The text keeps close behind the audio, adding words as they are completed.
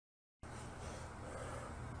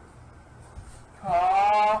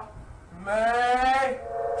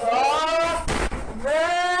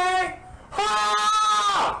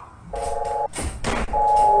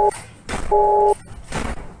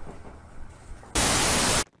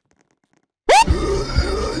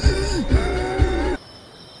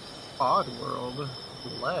Oddworld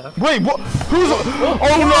left. Wait, what? Who's? Oh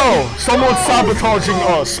no! Someone's sabotaging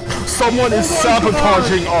us. Someone is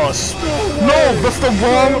sabotaging us. No, that's the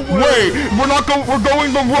wrong way. We're not going. We're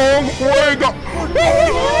going the wrong way.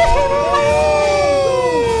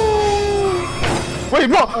 Wait,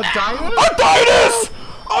 no! A Dinas!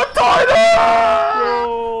 A Dinas!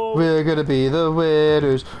 We're gonna be the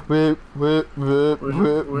winners. We're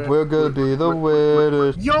gonna be the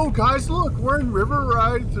winners. Yo, guys, look, we're in River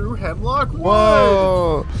Ride through Hemlock Wood.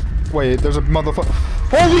 Whoa! Wait, there's a motherfucker.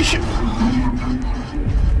 Holy shit!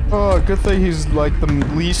 Oh, good thing he's like the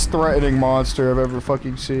least threatening monster I've ever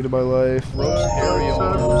fucking seen in my life.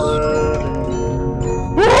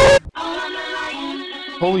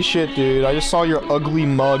 Holy shit, dude. I just saw your ugly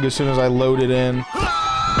mug as soon as I loaded in. Oh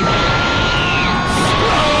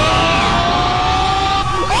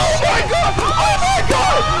my god! Oh my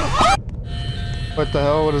god! What the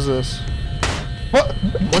hell? What is this? What?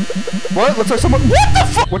 What? Looks like someone. What the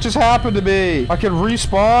fuck? What just happened to me? I can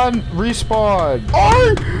respawn? Respawn.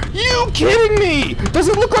 Are you kidding me? Does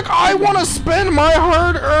it look like I want to spend my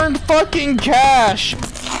hard-earned fucking cash?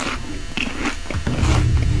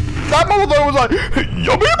 That motherfucker was like,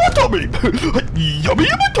 yummy in my tummy! Yummy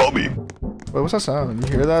in my tummy! Wait, what's that sound?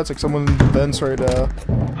 You hear that? It's like someone in the vents right now.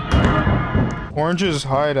 Orange's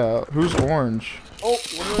hideout. Who's Orange? Oh,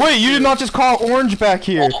 wait, you did not just call Orange back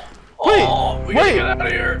here. Wait, we gotta get out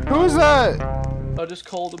of here. Who is that? I just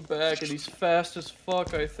called him back and he's fast as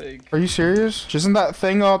fuck, I think. Are you serious? Isn't that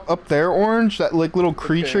thing up there, Orange? That like little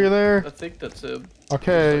creature there? I think that's him.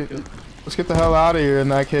 Okay, let's get the hell out of here in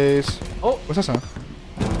that case. Oh, what's that sound?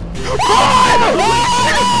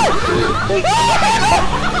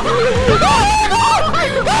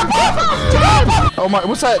 Oh my,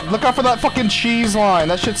 what's that? Look out for that fucking cheese line.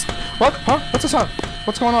 That shit's... What? Huh? What's this sound?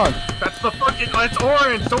 What's going on? That's the fucking... it's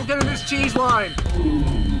Orange! Don't get in this cheese line!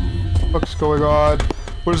 What's going on?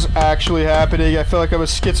 What is actually happening? I feel like I'm a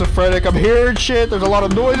schizophrenic. I'm hearing shit. There's a lot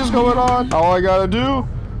of noises going on. All I gotta do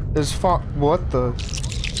is what the...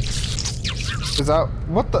 Is that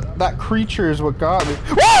what the? That creature is what got me.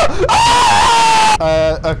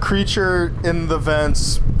 A creature in the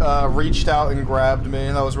vents reached out and grabbed me,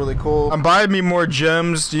 and that was really cool. I'm buying me more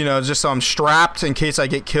gems, you know, just so I'm strapped in case I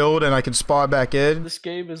get killed and I can spawn back in. This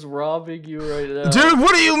game is robbing you right now. Dude,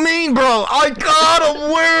 what do you mean, bro? I gotta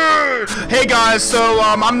win! Hey guys, so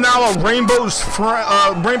I'm now a Rainbow's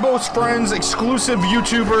Friends exclusive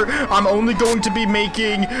YouTuber. I'm only going to be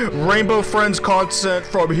making Rainbow Friends content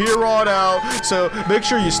from here on out. So make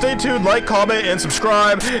sure you stay tuned, like, comment, and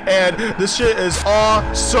subscribe. And this shit is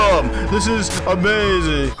awesome. This is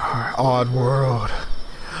amazing. Oddworld.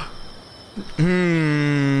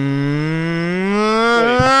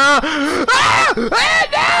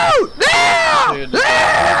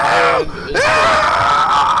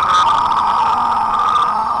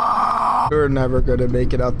 We're never gonna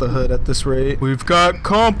make it out the hood at this rate. We've got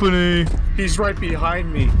company. He's right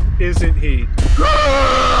behind me, isn't he?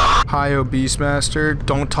 Hi, Beastmaster.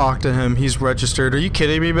 Don't talk to him. He's registered. Are you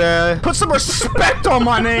kidding me, man? Put some respect on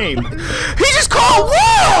my name. He just called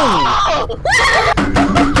Whoa!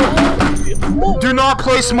 Do not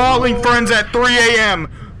play Smalling Friends at 3 a.m.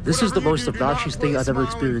 This is the most obnoxious thing I've ever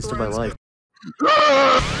experienced in my life.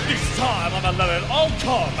 This time I'm gonna let it all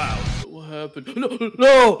come out. What happened?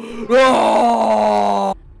 No!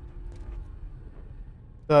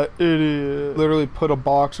 That idiot literally put a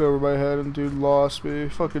box over my head and dude lost me.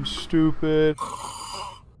 Fucking stupid.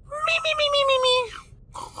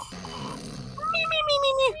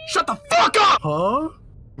 Shut the fuck up! Huh?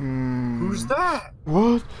 Who's that?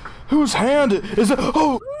 What? Whose hand is it?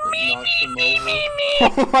 Oh!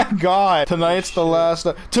 Oh my god! Tonight's the last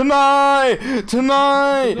night. Tonight!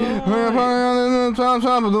 We're playing on the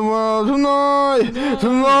top of the world.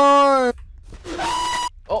 Tonight!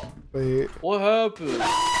 Oh! Wait. What happened?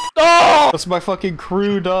 Oh! That's my fucking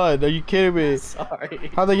crew done. Are you kidding me? Sorry.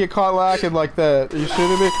 How'd they get caught lacking like that? Are you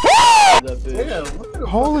shitting me?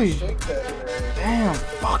 Holy! Damn!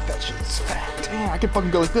 Fuck, that shit is fat. Damn, I can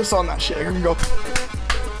fucking go like this on that shit. I can go.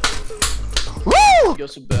 Woo!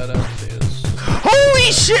 Got some badass dance.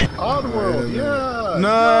 Holy shit! Oddworld, yeah!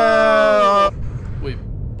 No! Wait,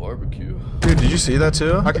 barbecue? Dude, did you see that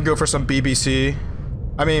too? I could go for some BBC.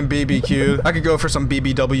 I mean BBQ. I could go for some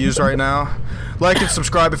BBWs right now. Like and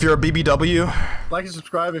subscribe if you're a BBW. Like and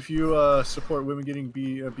subscribe if you support women getting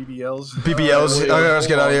BBLs. BBLs. Wait, Okay, let's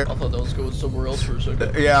get out of here. I thought that was going somewhere else for a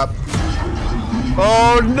second. Yeah.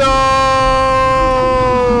 Oh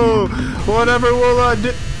no! Whatever will I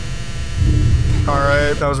do?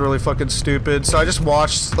 Alright, that was really fucking stupid. So I just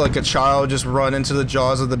watched like a child just run into the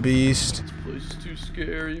jaws of the beast. This place is too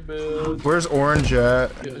scary, man. Where's Orange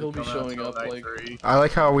at? Yeah, he'll be showing up like. I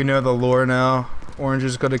like how we know the lore now. Orange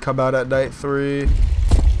is gonna come out at night 3.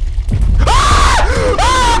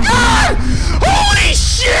 Oh God! Holy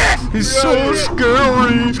shit! He's so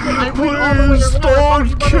scary. Please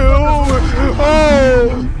don't kill me.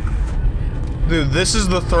 Oh! Dude, this is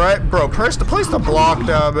the threat, bro. Place the block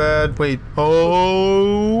down, man. Wait.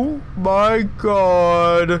 Oh my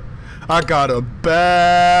God! I got a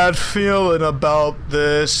bad feeling about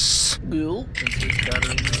this. Look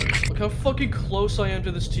how fucking close I am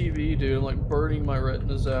to this TV, dude. I'm like burning my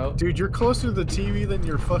retinas out. Dude, you're closer to the TV than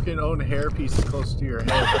your fucking own hairpiece is close to your head.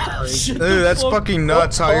 That's crazy. Dude, that's fucking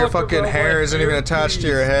nuts how your fucking hair isn't even attached to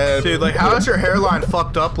your head. Dude, like, how is your hairline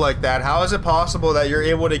fucked up like that? How is it possible that you're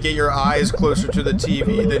able to get your eyes closer to the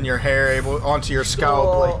TV than your hair onto your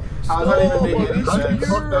scalp? Like, how does that even make any sense?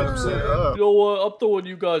 You know what? I'm throwing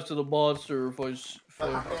you guys to the monster if I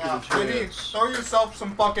Maybe throw yourself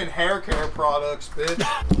some fucking hair care products, bitch.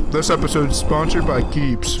 This episode is sponsored by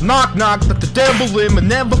Keeps. Knock knock, but the devil in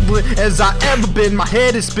malevolent as I ever been. My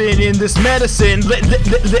head is spinning. This medicine,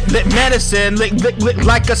 medicine,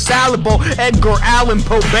 like a salad bowl. Edgar Allan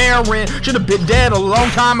Poe Baron should have been dead a long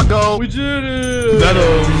time ago. We did it. I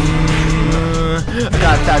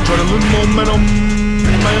got that adrenaline momentum.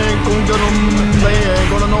 Man,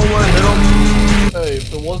 gonna know what hit 'em. Hey,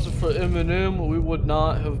 if it wasn't for Eminem, we would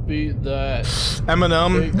not have beat that.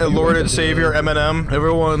 Eminem, Lord and Savior Eminem.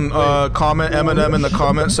 Everyone, comment Eminem in the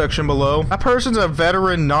comment section below. That person's a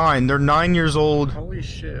veteran 9. They're 9 years old. Holy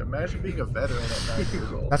shit! Imagine being a veteran at 9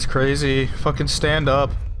 years old. That's crazy. Fucking stand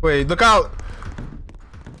up. Wait, look out!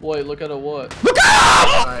 Wait, look at a what? Look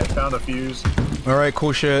out! I found a fuse. All right,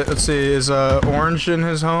 cool shit. Let's see. Is Orange in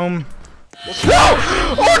his home? No!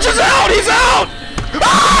 Orange is out! He's out!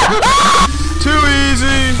 Ah! Too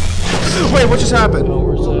easy. Wait, what just happened?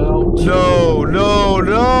 No, no,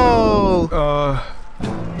 no. Oh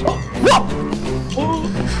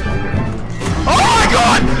my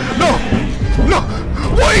God! No, no.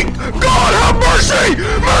 Wait, God have mercy!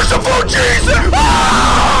 Merciful Jesus!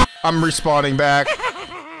 Ah! I'm respawning back.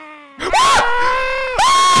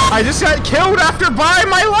 I just got killed after buying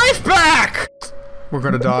my life back. We're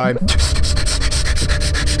gonna die.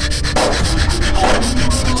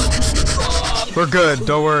 We're good.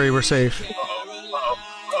 Don't worry. We're safe.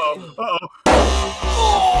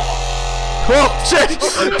 Oh shit!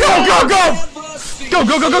 Go! Go! Go! Go!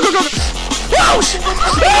 Go! Go! Go! Go! Go! Oh shit! Oh!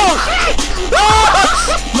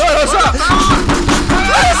 Let us out!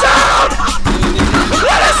 Let us out!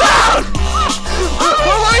 Let us out!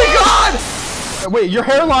 Oh my God! Wait, your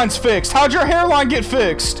hairline's fixed. How'd your hairline get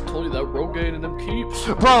fixed? I told you that Rogaine and them keeps.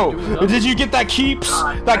 Bro, did you get that keeps?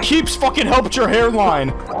 That keeps fucking helped your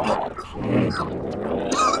hairline.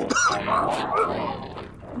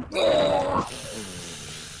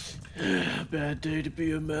 Bad day to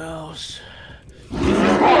be a mouse.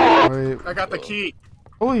 Wait. I got the key.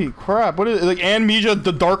 Holy crap! What is it? Like Amnesia: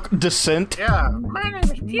 The Dark Descent? Yeah. My name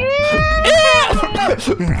is Pew.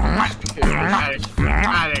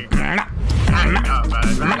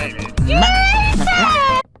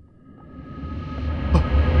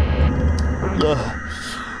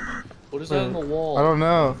 What is that on the wall? I don't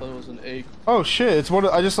know. I thought it was an egg. Oh shit! It's what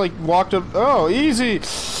I just like walked up. Oh, easy,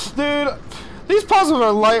 dude. These puzzles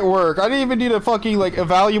are light work. I didn't even need to fucking like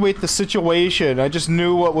evaluate the situation. I just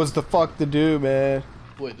knew what was the fuck to do, man.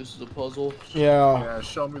 Wait, this is a puzzle? Yeah. Yeah,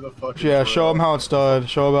 show me the fucking. Yeah, show them how it's done.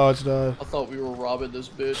 Show them how it's done. I thought we were robbing this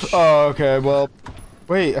bitch. Oh, okay. Well,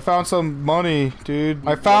 wait. I found some money, dude.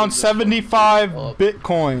 I found 75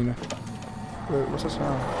 Bitcoin. Wait, what's this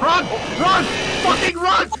sound? Run! Run! Fucking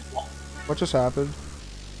run! What just happened?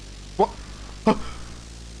 What?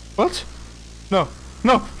 What? No.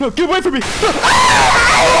 No, no, get away from me!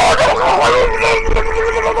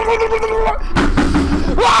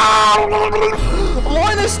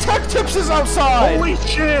 Linus Tech Tips is outside! Holy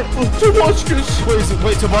shit! Tobuscus!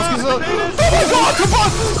 Wait, Tobuscus is out? Oh my God,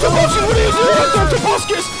 Tobuscus, what are you doing out there,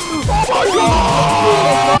 Tobuscus? Oh my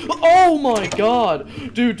God! Oh my God!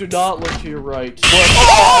 Dude, do not look to your right.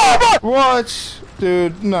 What?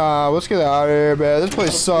 Dude, nah, let's get out of here, man. This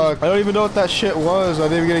place sucks. I don't even know what that shit was. I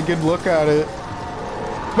didn't even get a good look at it.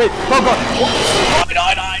 Wait, oh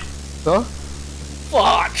God! Huh?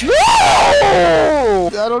 Fuck! No! I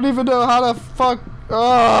don't even know how to fuck.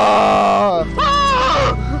 Oh,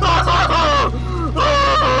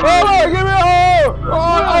 give me a hole!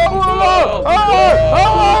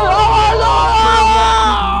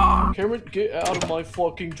 Cameron Get out of my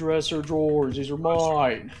fucking dresser drawers. These are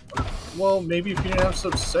mine. Well, maybe if you didn't have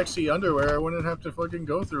some sexy underwear, I wouldn't have to fucking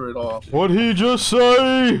go through it all. What'd he just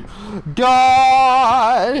say?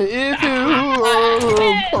 God, if you...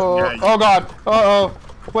 Oh, God. Uh-oh.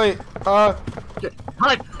 Wait, Hide!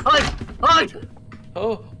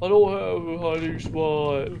 Oh, I don't have a hiding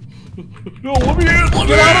spot. No, let me in!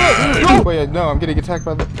 Get out of it! no! Wait, no, I'm getting attacked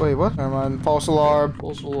by the... Wait, what? Never mind. False alarm.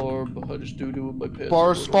 False alarm. I just do with my pants.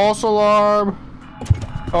 False alarm.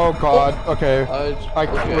 Oh, God. Okay. Okay.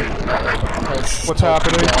 What's happening? What's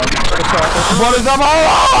happening? What is up?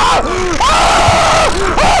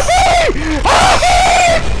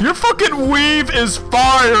 Your fucking weave is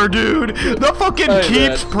fire, dude. The fucking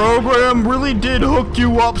Keeps program really did hook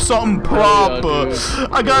you up something proper.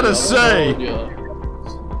 I gotta say.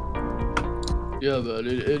 Yeah, man.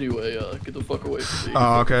 Anyway, get the fuck away from me.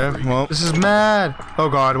 Oh, okay. Well, this is mad. Oh,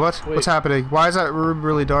 God. What? Wait. What's happening? Why is that room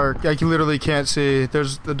really dark? I literally can't see.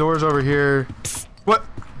 There's the doors over here. What?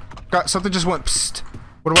 God, something just went psst.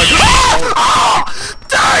 What do I do? Oh,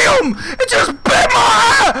 damn! It just bit my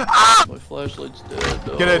eye! Ah! My flashlight's dead.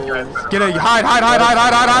 No. Get it. Get it. Hide.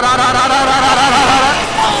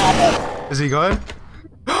 Is he good?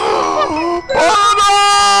 Oh, no!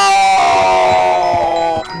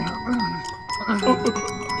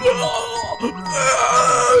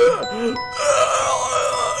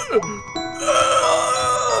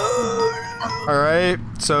 Alright,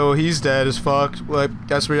 so he's dead as fuck. Well,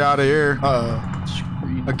 guess we're out of here. Uh-oh.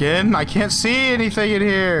 Again? I can't see anything in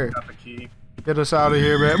here. Got the key. Get us out of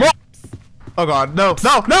here, man. Oh, God. No.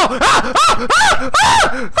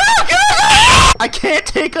 I can't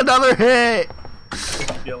take another hit.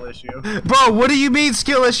 Skill issue. Bro, what do you mean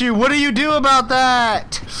skill issue? What do you do about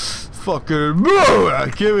that? Fucking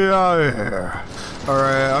get me out of here.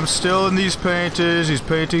 Alright, I'm still in these paintings. These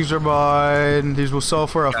paintings are mine. These will sell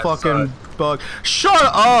for a fucking buck. Shut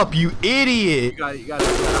up, you idiot! You got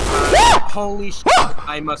holy shit.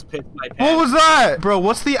 I must piss my pants. What was that? Bro,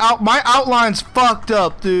 what's the my outline's fucked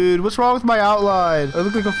up, dude. What's wrong with my outline? I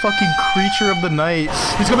look like a fucking creature of the night.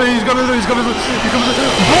 He's coming.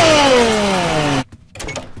 Boom!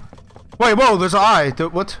 Wait, whoa, there's an eye.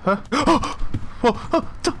 What? Huh?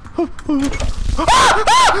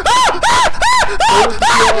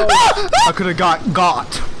 I could have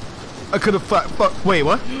got. I could have wait,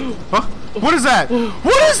 what? Huh? What is that?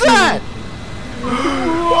 What is that?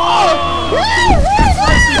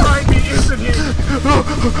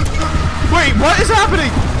 Wait, what is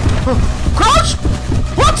happening? Crouch!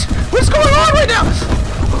 What? What's going on right now?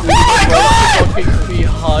 Oh my God!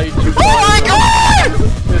 Behind you. Oh my God!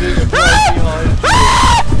 It is right behind you.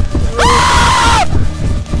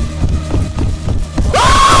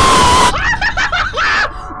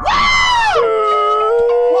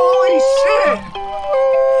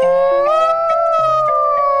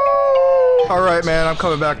 Alright, man, I'm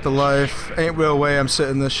coming back to life. Ain't no way I'm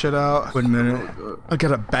sitting this shit out. Wait a minute. I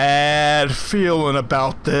got a bad feeling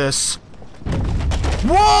about this.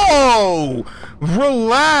 Whoa!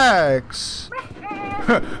 Relax.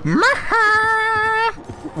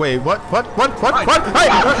 Wait, what? Hey!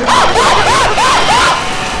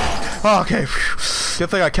 Okay. Good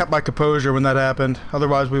thing I kept my composure when that happened.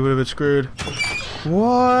 Otherwise, we would have been screwed.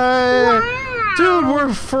 What? Dude,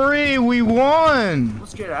 we're free. We won.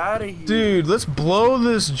 Let's get out of here. Dude, let's blow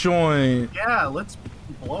this joint. Yeah, let's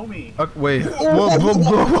blow me. Wait. I'm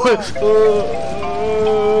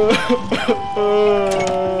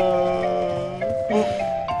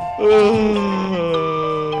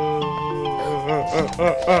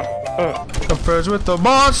friends with the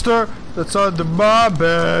monster that's under my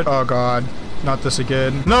bed. Oh, God. Not this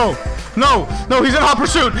again. No. He's in hot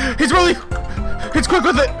pursuit. He's quick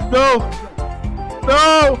with it. No. Get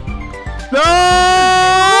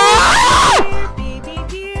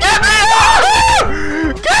me out!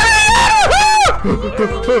 Get me out!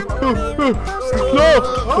 No!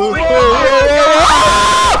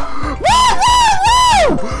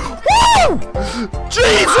 Woo!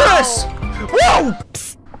 Jesus! Whoa!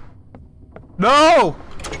 No!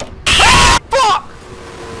 Fuck!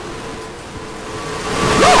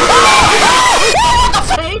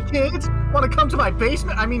 Hey, kids! Want to come to my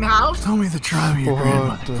basement? I mean, house? Tell me the tribe of your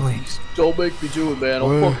grandmother, please. Don't make me do it, man.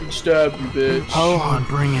 I'll fucking stab you, bitch. Hold on,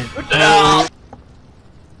 bring it.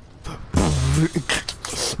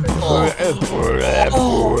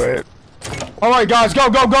 Alright, guys, go!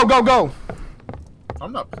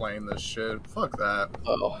 I'm not playing this shit. Fuck that.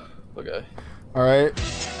 Oh, okay. Alright.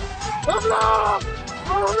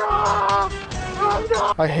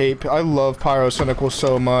 I love Pyrocynical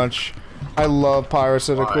so much. I love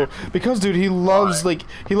Pyrocynical because, dude, he loves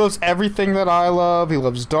he loves everything that I love. He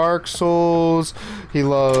loves Dark Souls. He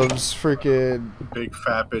loves freaking big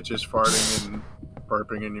fat bitches farting and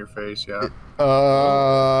burping in your face. Yeah.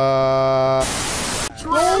 It's a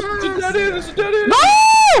dead end. It's a dead end. No!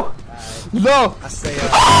 No. I say,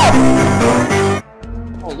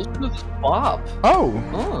 Oh, listen to this bop. Oh.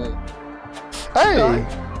 Oh. Hey.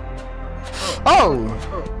 Oh.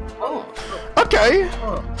 Oh. Okay.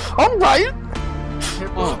 All right.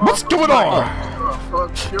 What's going on?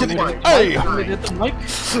 Hey. Hit the mic.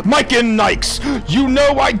 Mike and Nikes, you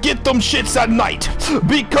know I get them shits at night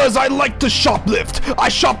because I like to shoplift. I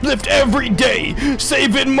shoplift every day,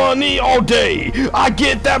 saving money all day. I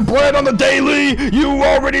get that bread on the daily. You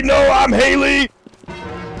already know I'm Haley.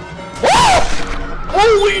 Ah!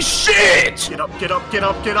 Holy shit! Get up, get up, get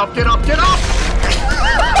up, get up, get up, get up!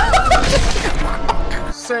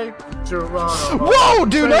 Say Geronimo. Whoa,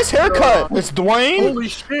 dude, nice haircut. It's Dwayne. Holy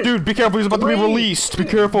shit. Dude, be careful, he's about to be released. Be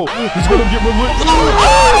careful. He's gonna get released.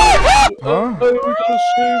 Huh? Hey, we gotta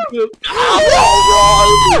save him.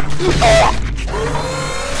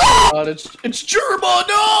 God, it's Germa,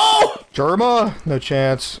 no! Germa? No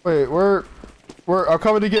chance. Wait, I'm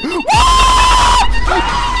coming to get.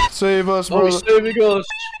 Save us, Oh, brother. he's saving us.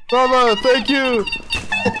 Brother, thank you.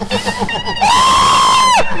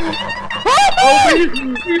 Oh, he's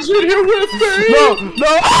in here with me. No.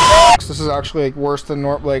 This is actually like worse than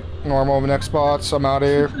normal next spots. I'm out of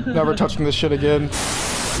here. Never touching this shit again.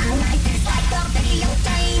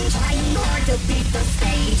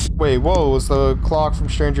 Wait, whoa, was the clock from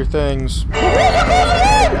Stranger Things?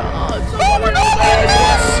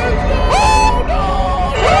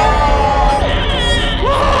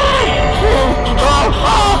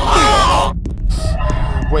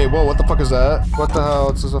 Wait, whoa, what the fuck is that? What the hell?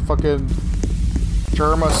 It's just a fucking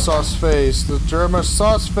Germa sus face. The Germa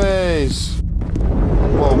sus face.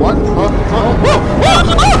 Whoa, what?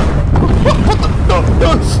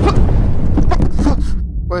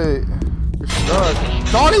 Wait, you're stuck.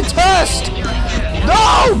 Johnny Test!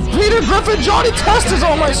 No! Peter Griffin, Johnny Test is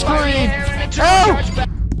on my screen! Help!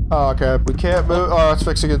 Oh, okay, we can't move. Oh, it's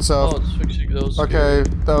fixing itself. Oh, it's fixing those. Okay,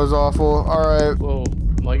 that was awful. Alright. Whoa,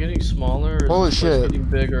 am I getting smaller? Or Holy is this place shit. getting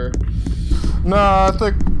bigger? No, I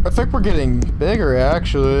think we're getting bigger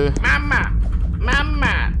actually. Mama!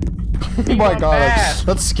 Oh my god,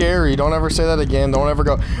 that's scary. Don't ever say that again. Don't ever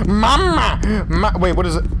go, Mama! Wait, what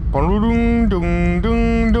is it? Alright.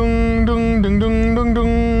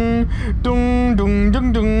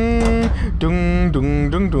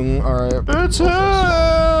 It's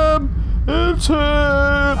him! It's him!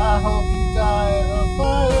 I hope you die of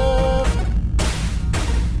fire.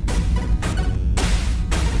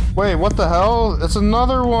 Wait, what the hell? It's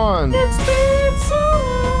another one!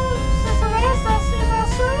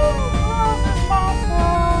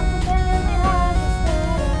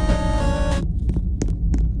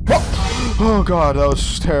 Oh god, that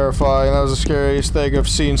was terrifying. That was the scariest thing I've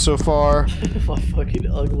seen so far. My fucking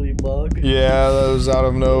ugly mug. Yeah, that was out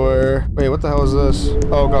of nowhere. Wait, what the hell is this?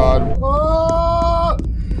 Oh god.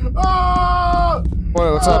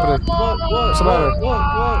 Wait, what's happening? What's the matter?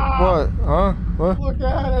 What? Huh? What? Look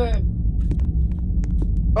at it.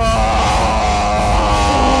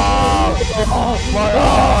 My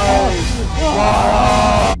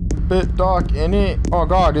eyes! Bit Doc in it. Oh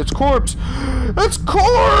god, it's corpse! It's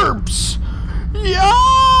corpse! Yeah!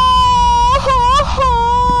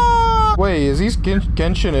 Wait, is these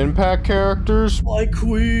Genshin Impact characters? My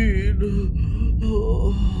queen.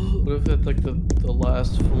 What if that like the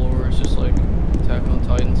last floor is just like Attack on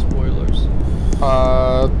Titan spoilers?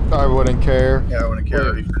 I wouldn't care. Yeah, I wouldn't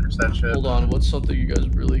care if you finish that shit. Hold on, what's something you guys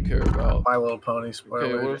really care about? My Little Pony spoiler.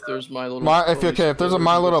 Okay, what if there's My Little If there's a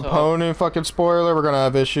My Little Pony fucking spoiler, we're gonna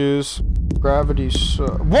have issues. Gravity's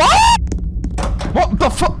what? What the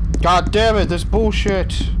fuck? God damn it, this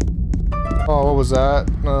bullshit. Oh, what was that?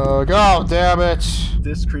 God damn it.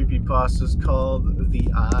 This creepypasta is called The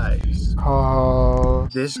Eyes. Oh.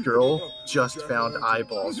 This girl just found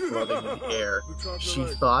eyeballs floating in the air. She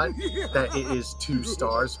thought that it is 2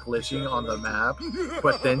 stars glitching on the map,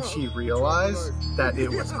 but then she realized that it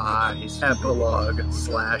was eyes.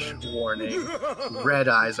 Epilogue/warning. Red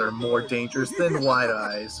eyes are more dangerous than white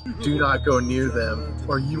eyes. Do not go near them,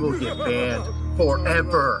 or you will get banned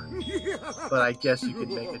forever. But I guess you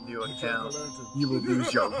can make a new account. You will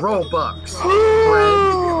lose your Robux,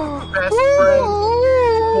 friends, best friends,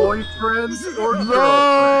 boyfriends, or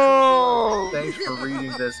girlfriends. Thanks for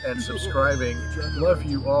reading this and subscribing. Love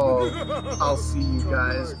you all. I'll see you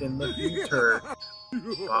guys in the future.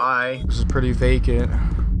 Bye. This is pretty vacant.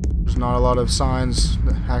 There's not a lot of signs.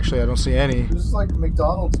 Actually, I don't see any. This is like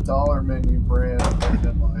McDonald's dollar menu brand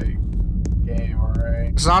fucking like game,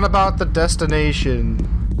 alright? It's not about the destination.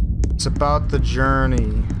 It's about the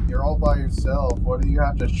journey. You're all by yourself. What do you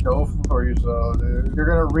have to show for yourself, dude? You're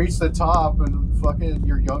gonna reach the top and fucking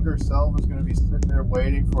your younger self is gonna be sitting there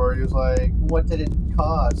waiting for you. It's like, what did it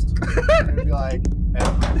cost? You're gonna be like,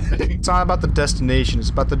 everything. It's not about the destination. It's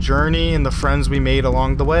about the journey and the friends we made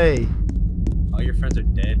along the way. All your friends are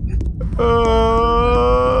dead.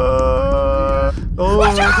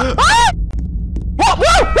 Watch out! Ah! Whoa,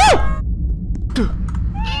 whoa, whoa!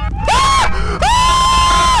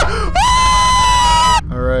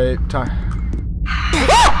 Alright, time.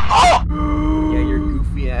 Yeah, your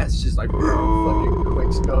goofy ass just like Fucking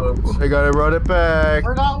quick scopes. I gotta run it back.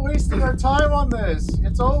 We're not wasting our time on this.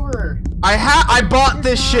 It's over. I bought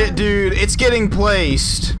this shit, dude. It's getting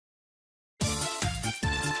placed.